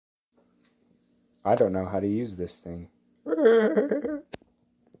I don't know how to use this thing.